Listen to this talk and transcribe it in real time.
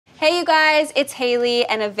Hey you guys, it's Haley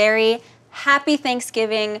and a very happy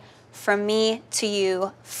Thanksgiving from me to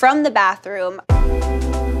you from the bathroom.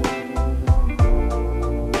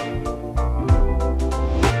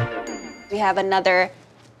 We have another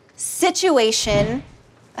situation,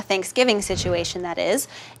 a Thanksgiving situation that is,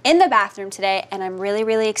 in the bathroom today, and I'm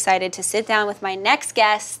really excited to sit down with my next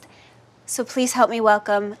guest. So please help me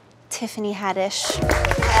welcome Tiffany Haddish.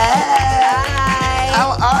 Hi.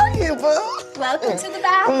 How are you, boo? Welcome to the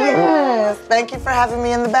bathroom. Yes. Thank you for having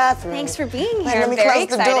me in the bathroom. Thanks for being here. Let me very close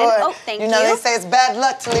excited. the door. Oh, thank you. You know, they say it's bad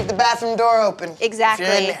luck to leave the bathroom door open. Exactly.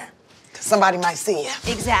 If you're in there. Somebody might see you.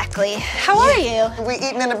 Exactly. How are you? We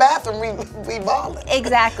eating in the bathroom, we balling.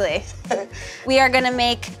 Exactly. We are gonna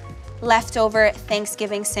make leftover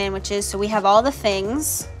Thanksgiving sandwiches, so we have all the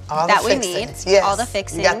things that we need. Yes. All the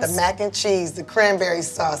fixings. You got the mac and cheese, the cranberry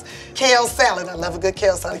sauce, kale salad. I love a good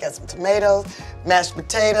kale salad. You got some tomatoes, mashed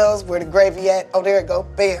potatoes. Where the gravy at? Oh, there it go.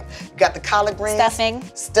 Bam. You got the collard greens. Stuffing.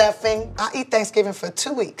 Stuffing. I eat Thanksgiving for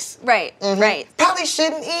 2 weeks. Right. Right. Probably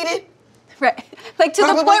shouldn't eat it. Right. Like to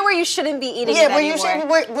the point where you shouldn't be eating it anymore. Yeah, where you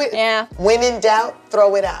shouldn't. Yeah. When in doubt,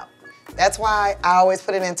 throw it out. That's why I always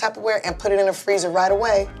put it in Tupperware and put it in the freezer right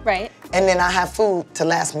away. Right. And then I have food to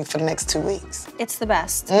last me for the next 2 weeks. It's the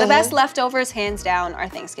best. The best leftovers, hands down, are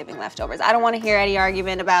Thanksgiving leftovers. I don't want to hear any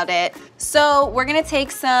argument about it. So we're gonna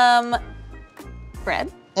take some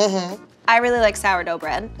bread. I really like sourdough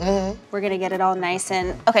bread. We're gonna get it all nice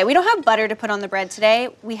and, okay, we don't have butter to put on the bread today.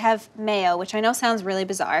 We have mayo, which I know sounds really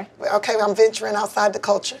bizarre. Okay, I'm venturing outside the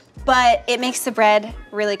culture. But it makes the bread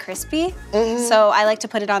really crispy. So I like to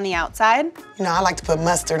put it on the outside. You know, I like to put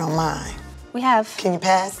mustard on mine. We have. Can you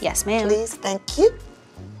pass? Yes, ma'am. Please, thank you.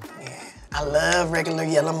 Yeah, I love regular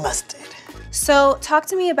yellow mustard. So talk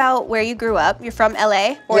to me about where you grew up. You're from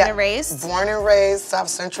LA, born and raised? Born and raised, South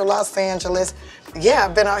Central Los Angeles. Yeah,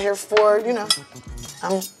 I've been out here for, you know,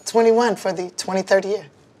 I'm 21 for the 23rd year.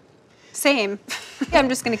 Same. I'm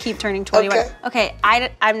just gonna keep turning 21. Okay,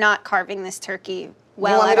 I'm not carving this turkey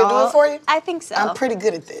well at all. You want me to do it for you? I think so. I'm pretty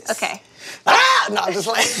good at this. Okay. Ah! No, I'm just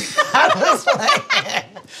like, I'm just like.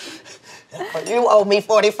 You owe me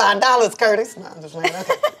 $45, Curtis. No, I'm just like,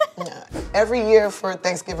 okay. Yeah. Every year for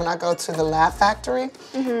Thanksgiving, I go to the Laugh Factory,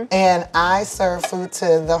 and I serve food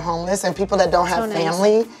to the homeless and people that don't have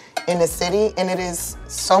family in the city, and it is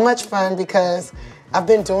so much fun because I've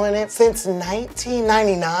been doing it since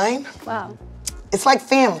 1999. Wow. It's like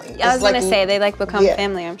family. I was gonna say, they like become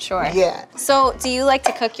family, I'm sure. Yeah. So do you like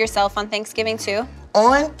to cook yourself on Thanksgiving too?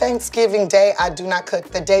 On Thanksgiving Day, I do not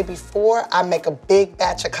cook. The day before, I make a big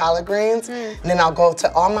batch of collard greens, and then I'll go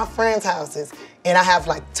to all my friends' houses, and I have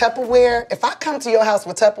like Tupperware. If I come to your house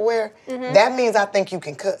with Tupperware, that means I think you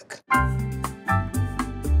can cook.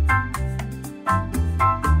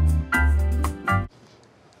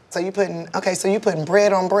 So you putting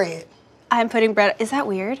bread on bread. I'm putting bread, is that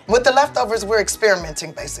weird? With the leftovers, we're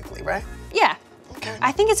experimenting basically, right? Yeah. Okay.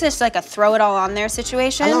 I think it's just like a throw it all on there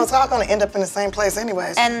situation. I know it's all gonna end up in the same place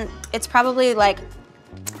anyways. And it's probably like,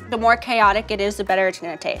 the more chaotic it is, the better it's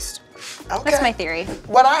gonna taste. Okay. That's my theory.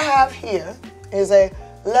 What I have here is a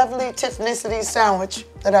lovely Tiffany sandwich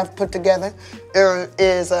that I've put together. There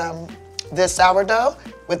is this sourdough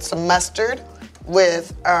with some mustard,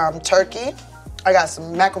 with turkey. I got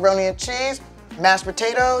some macaroni and cheese, mashed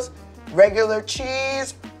potatoes, regular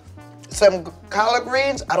cheese, some collard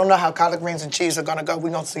greens. I don't know how collard greens and cheese are gonna go, we're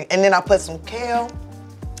gonna see. And then I put some kale,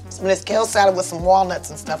 some of this kale salad with some walnuts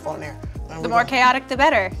and stuff on there. The more chaotic, the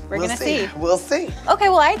better. We're gonna see. We'll see. Okay,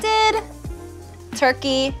 well I did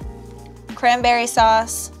turkey, cranberry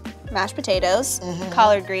sauce, mashed potatoes,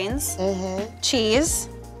 collard greens, cheese,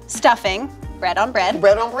 stuffing, bread on bread.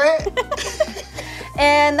 Bread on bread.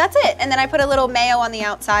 And that's it. And then I put a little mayo on the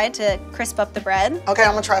outside to crisp up the bread. Okay,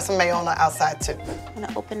 I'm gonna try some mayo on the outside too. I'm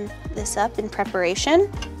gonna open this up in preparation.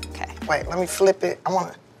 Okay. Wait, let me flip it. I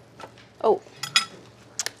wanna. Oh.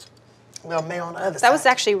 A little mayo on the other side. That was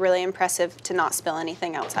actually really impressive to not spill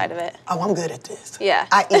anything outside of it. Oh, I'm good at this. Yeah.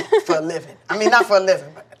 I eat for a living. I mean, not for a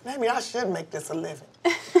living, but maybe I should make this a living.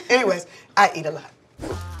 Anyways, I eat a lot.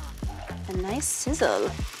 A nice sizzle.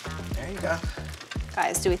 There you go.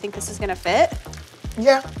 Guys, do we think this is gonna fit?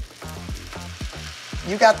 Yeah.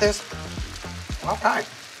 You got this. All right.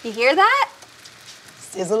 You hear that?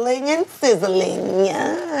 Sizzling and sizzling,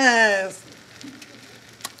 yes.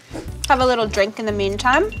 Have a little drink in the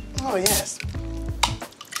meantime. Oh, yes.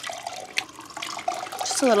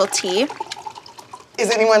 Just a little tea.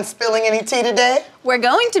 Is anyone spilling any tea today? We're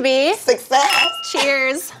going to be. Success.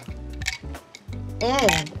 Cheers.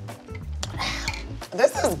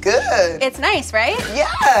 This is good. It's nice, right?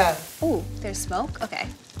 Yeah. Ooh, there's smoke? Okay.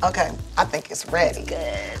 Okay, I think it's ready. It's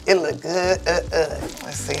good. It look good.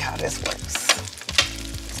 Let's see how this works.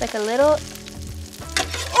 It's like a little.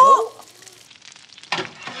 Oh!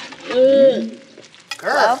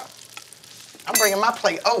 Girl, Well, I'm bringing my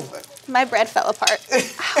plate over. my bread fell apart.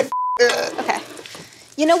 Okay.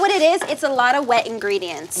 You know what it is? It's a lot of wet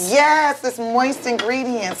ingredients. Yes, it's moist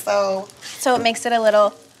ingredients, so it makes it a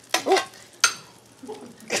little.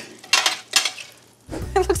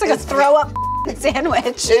 It looks like a throw up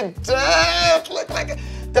sandwich. it does look like it.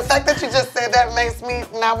 The fact that you just said that makes me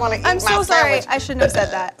not want to eat my sandwich. I'm so sorry. I shouldn't have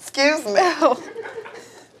said that. Excuse me. Oh.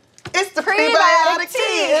 It's the Prebiotic prebiotic tea.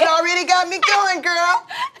 tea. It already got me going, girl.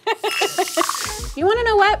 You want to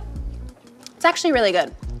know what? It's actually really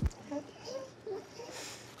good.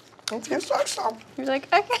 It tastes like some. You're like,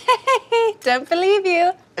 okay, don't believe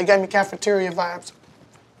you. It gave me cafeteria vibes.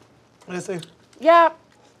 Let's see. Yeah.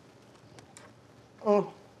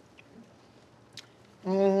 Oh.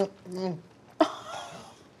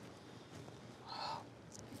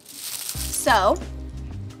 So,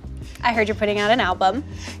 I heard you're putting out an album.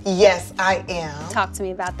 Yes, I am. Talk to me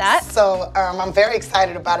about that. So I'm very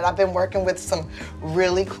excited about it. I've been working with some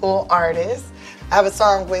really cool artists. I have a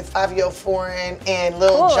song with Fabio Foreign and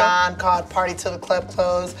Lil Jon called Party Till the Club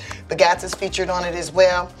Closed. Bagats is featured on it as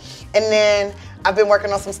well. And then I've been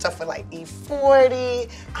working on some stuff with like E40.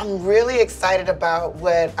 I'm really excited about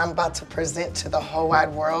what I'm about to present to the whole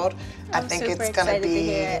wide world. I think it's gonna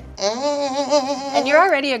be. And you're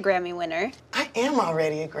already a Grammy winner. I am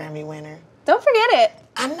already a Grammy winner. Don't forget it.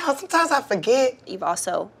 I know, sometimes I forget. You've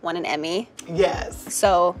also won an Emmy. Yes.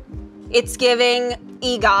 So it's giving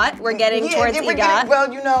EGOT. We're getting towards EGOT.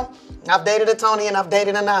 Well, you know, I've dated a Tony and I've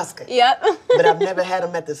dated an Oscar. Yep. But I've never had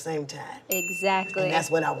them at the same time. Exactly. And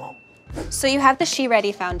that's what I want. So you have the She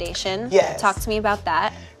Ready Foundation. Yes. Talk to me about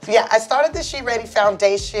that. Yeah, I started the She Ready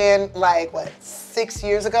Foundation like, 6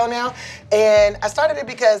 years ago now. And I started it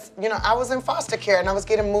because, you know, I was in foster care and I was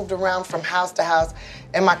getting moved around from house to house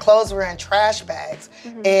and my clothes were in trash bags.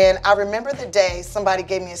 And I remember the day somebody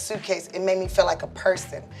gave me a suitcase, it made me feel like a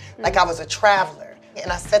person, like I was a traveler.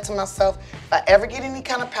 And I said to myself, if I ever get any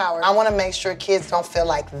kind of power, I want to make sure kids don't feel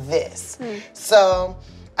like this. So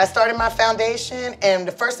I started my foundation, and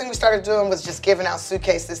the first thing we started doing was just giving out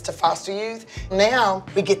suitcases to foster youth. Now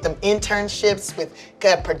we get them internships with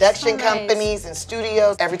production companies and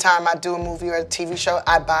studios. Every time I do a movie or a TV show,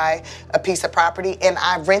 I buy a piece of property and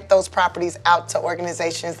I rent those properties out to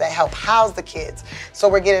organizations that help house the kids. So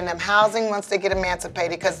we're getting them housing once they get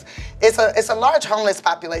emancipated, because it's a large homeless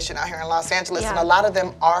population out here in Los Angeles, and a lot of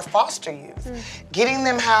them are foster youth. Getting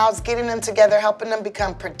them housed, getting them together, helping them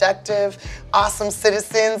become productive, awesome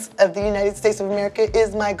citizens of the United States of America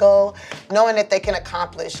is my goal, knowing that they can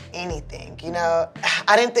accomplish anything. You know,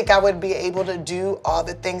 I didn't think I would be able to do all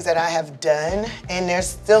the things that I have done, and there's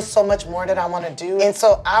still so much more that I want to do. And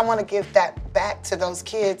so I want to give that back to those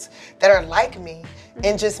kids that are like me,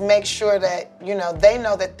 and just make sure that, you know, they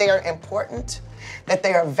know that they are important, that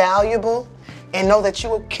they are valuable, and know that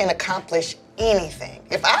you can accomplish anything.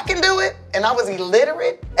 If I can do it, and I was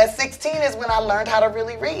illiterate, at 16 is when I learned how to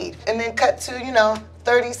really read. And then cut to, you know,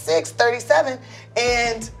 36, 37,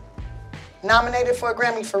 and nominated for a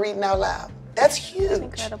Grammy for reading out loud. That's huge. That's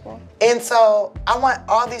incredible. And so I want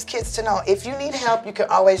all these kids to know, if you need help, you can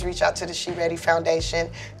always reach out to the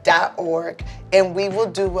SheReadyFoundation.org, and we will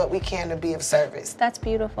do what we can to be of service. That's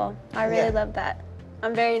beautiful. I really love that.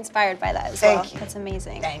 I'm very inspired by that as well. Thank you. That's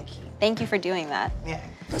amazing. Thank you. Thank you for doing that. Yeah.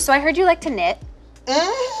 So I heard you like to knit.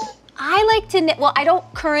 I like to knit. Well, I don't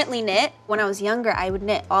currently knit. When I was younger, I would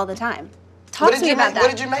knit all the time. Talk to me about that. What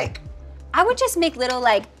did you make? I would just make little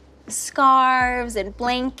like scarves and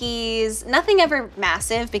blankies. Nothing ever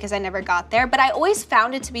massive because I never got there, but I always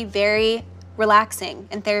found it to be very relaxing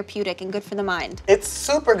and therapeutic and good for the mind. It's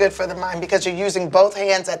super good for the mind because you're using both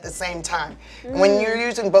hands at the same time. When you're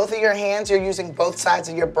using both of your hands, you're using both sides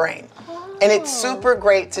of your brain. And it's super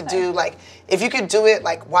great to do, like, if you could do it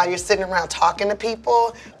like while you're sitting around talking to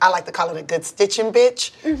people, I like to call it a good stitching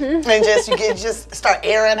bitch. And just, you can just start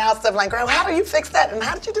airing out stuff like, girl, how do you fix that? And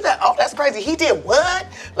how did you do that? Oh, that's crazy. He did what?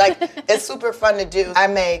 Like, it's super fun to do. I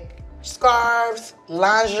make scarves,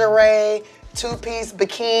 lingerie, two-piece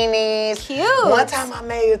bikinis. Cute. One time I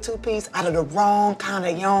made a two-piece out of the wrong kind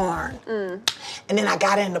of yarn. And then I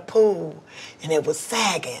got in the pool and it was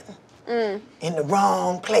sagging in the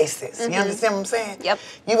wrong places. You understand what I'm saying? Yep.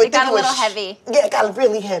 You would it got a little heavy. Yeah, it got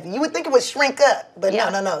really heavy. You would think it would shrink up, but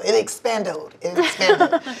no. It expanded. It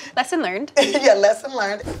expanded. Lesson learned. Yeah, lesson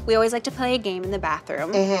learned. We always like to play a game in the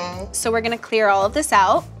bathroom. So we're gonna clear all of this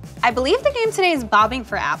out. I believe the game today is bobbing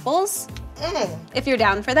for apples. If you're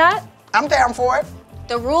down for that. I'm down for it.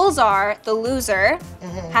 The rules are the loser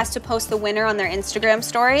has to post the winner on their Instagram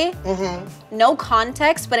story. No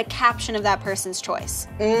context, but a caption of that person's choice.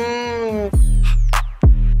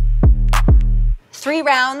 3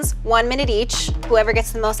 rounds, 1 minute each. Whoever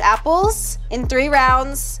gets the most apples in 3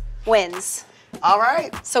 rounds wins. All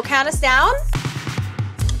right. So count us down.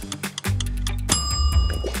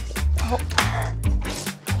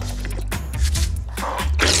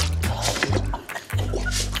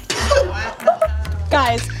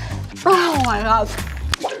 Guys, oh my God.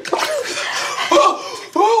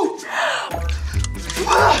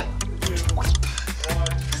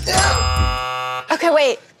 Okay,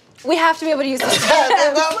 wait. We have to be able to use this.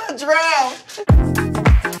 I'm gonna drown.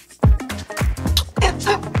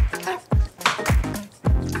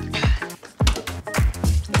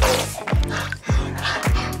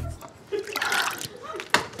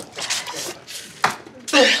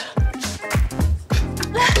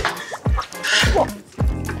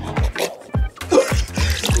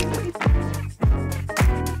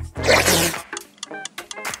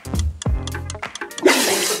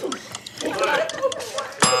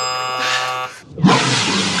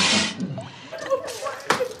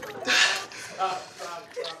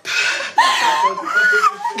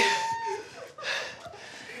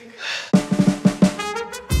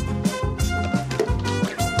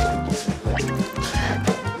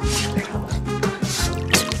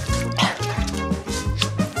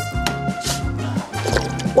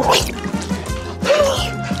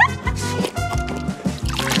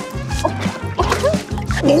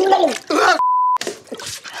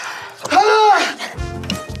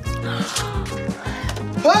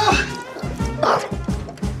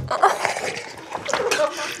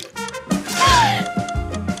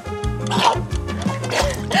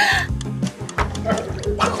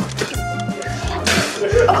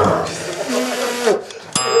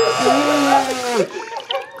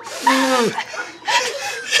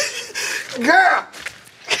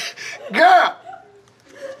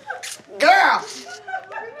 Girl,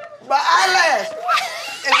 my eyelash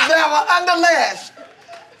is now my underlash.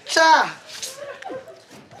 Child.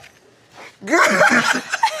 Girl.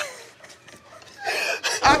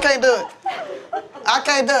 I can't do it. I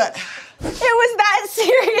can't do it. It was that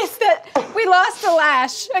serious that we lost a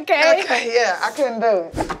lash, okay? Okay, yeah, I couldn't do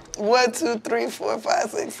it. 1, 2, 3, 4,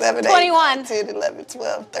 5, 6, 7, 8, 21. 9, 10, 11,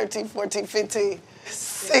 12, 13, 14, 15,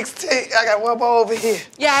 16. I got one more over here.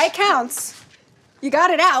 Yeah, it counts. You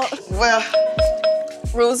got it out. Well,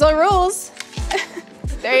 rules are rules.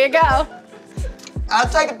 There you go. I'll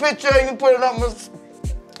take a picture and you put it on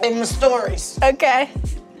in my stories. Okay.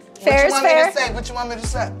 Fair is fair. What you want me to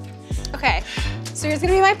say? Okay, so here's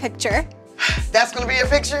gonna be my picture. That's gonna be your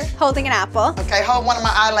picture? Holding an apple. Okay, hold one of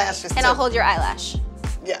my eyelashes And too. I'll hold your eyelash.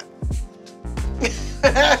 Yeah.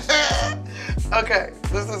 Okay,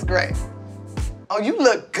 this is great. Oh, you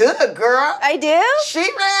look good, girl. I do? She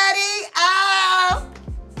ready? Oh,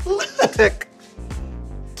 look.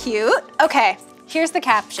 Cute. Okay, here's the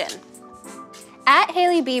caption.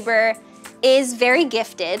 @Hailey Bieber is very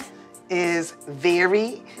gifted. Is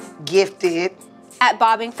very gifted. At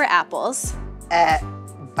bobbing for apples. At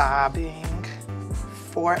bobbing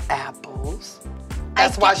for apples.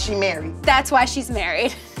 That's why she married. That's why she's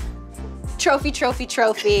married. Trophy, trophy,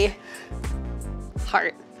 trophy.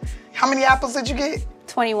 Heart. How many apples did you get?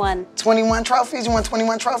 21. 21 trophies? You want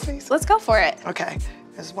 21 trophies? Let's go for it. Okay.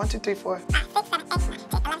 There's 1, 2, 3, 4.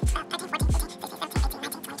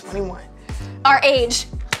 21. Our age.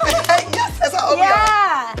 Yes, that's how old we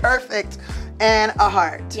are. Perfect. And a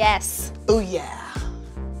heart. Yes. Oh yeah.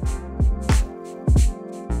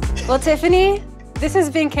 Well, Tiffany, this has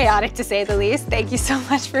been chaotic to say the least. Thank you so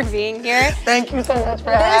much for being here. Thank you so much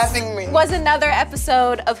for having me. This was another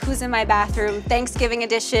episode of Who's in My Bathroom, Thanksgiving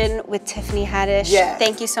edition with Tiffany Haddish. Yes.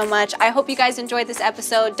 Thank you so much. I hope you guys enjoyed this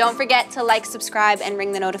episode. Don't forget to like, subscribe, and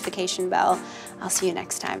ring the notification bell. I'll see you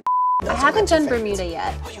next time. I haven't done Bermuda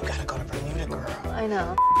yet. Oh, you gotta go to Bermuda, girl. I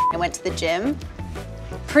know. I went to the gym.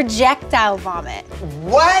 Projectile vomit.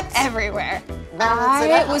 What? Everywhere.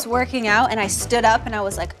 I was working out and I stood up and I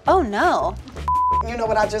was like, oh no. You know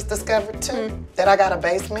what I just discovered too? That I got a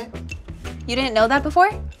basement. You didn't know that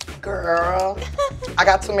before? Girl, I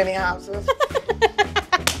got too many houses.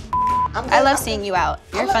 I love seeing you out.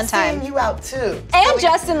 You're a fun time. I love seeing you out too. And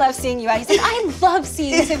Justin loves seeing you out. He's like, I love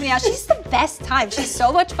seeing Tiffany out. She's the best time. She's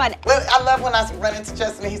so much fun. Well, I love when I run into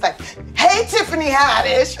Justin and he's like, hey, Tiffany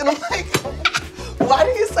Haddish. And I'm like, why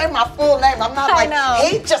do you say my full name? I'm not like,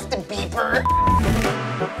 hey, Justin Bieber.